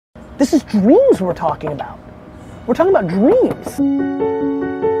This is dreams we're talking about. We're talking about dreams.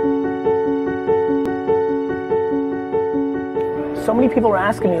 So many people are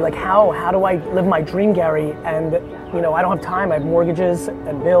asking me, like, how do I live my dream, Gary? And you know, I don't have time. I have mortgages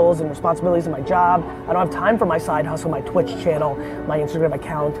and bills and responsibilities in my job. I don't have time for my side hustle, my Twitch channel, my Instagram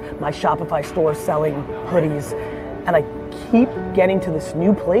account, my Shopify store selling hoodies. And I keep getting to this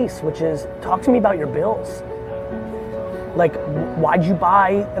new place, which is, talk to me about your bills. Like, why'd you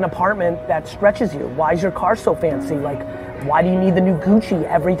buy an apartment that stretches you? Why is your car so fancy? Like, why do you need the new Gucci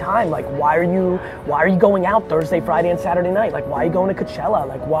every time? Like, why are you going out Thursday, Friday, and Saturday night? Like, why are you going to Coachella?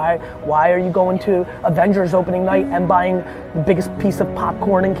 Like, why are you going to Avengers opening night and buying the biggest piece of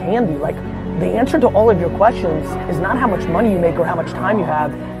popcorn and candy? Like, the answer to all of your questions is not how much money you make or how much time you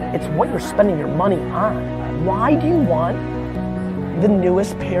have. It's what you're spending your money on. Why do you want the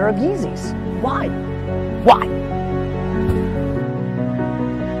newest pair of Yeezys? Why? Why?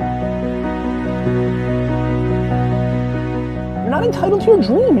 You're not entitled to your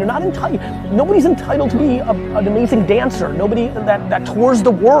dream. You're not entitled. Nobody's entitled to be an amazing dancer. Nobody that tours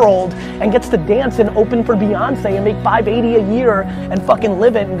the world and gets to dance and open for Beyonce and make $580 a year and fucking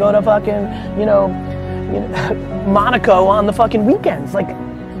live it and go to fucking, you know, Monaco on the fucking weekends. Like,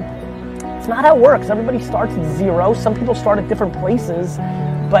 it's not how it works. Everybody starts at zero. Some people start at different places,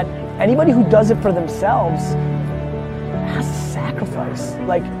 but anybody who does it for themselves has to sacrifice.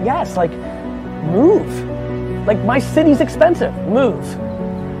 Like, yes, like, move. Like, my city's expensive, move.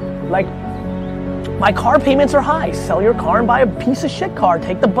 Like, my car payments are high, sell your car and buy a piece of shit car,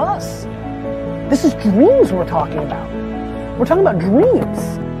 take the bus. This is dreams we're talking about. We're talking about dreams.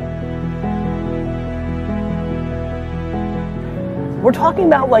 We're talking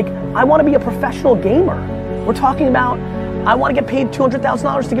about, like, I want to be a professional gamer. We're talking about, I want to get paid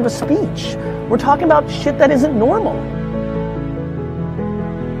 $200,000 to give a speech. We're talking about shit that isn't normal.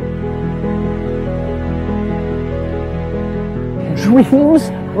 Dreams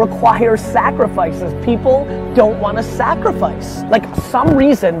require sacrifices. People don't want to sacrifice. Like, some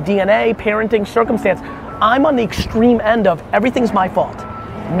reason, DNA, parenting, circumstance, I'm on the extreme end of everything's my fault.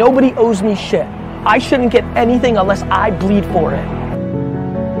 Nobody owes me shit. I shouldn't get anything unless I bleed for it.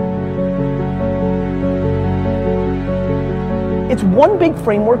 It's one big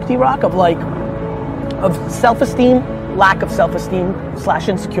framework, D-Rock, of like, of self-esteem, lack of self-esteem /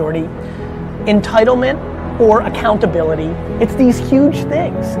 insecurity, entitlement, or accountability. It's these huge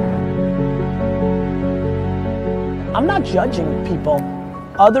things. I'm not judging people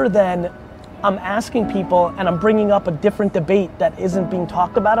other than I'm asking people and I'm bringing up a different debate that isn't being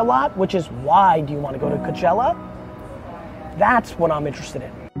talked about a lot, which is, why do you want to go to Coachella? That's what I'm interested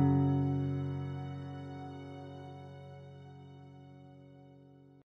in.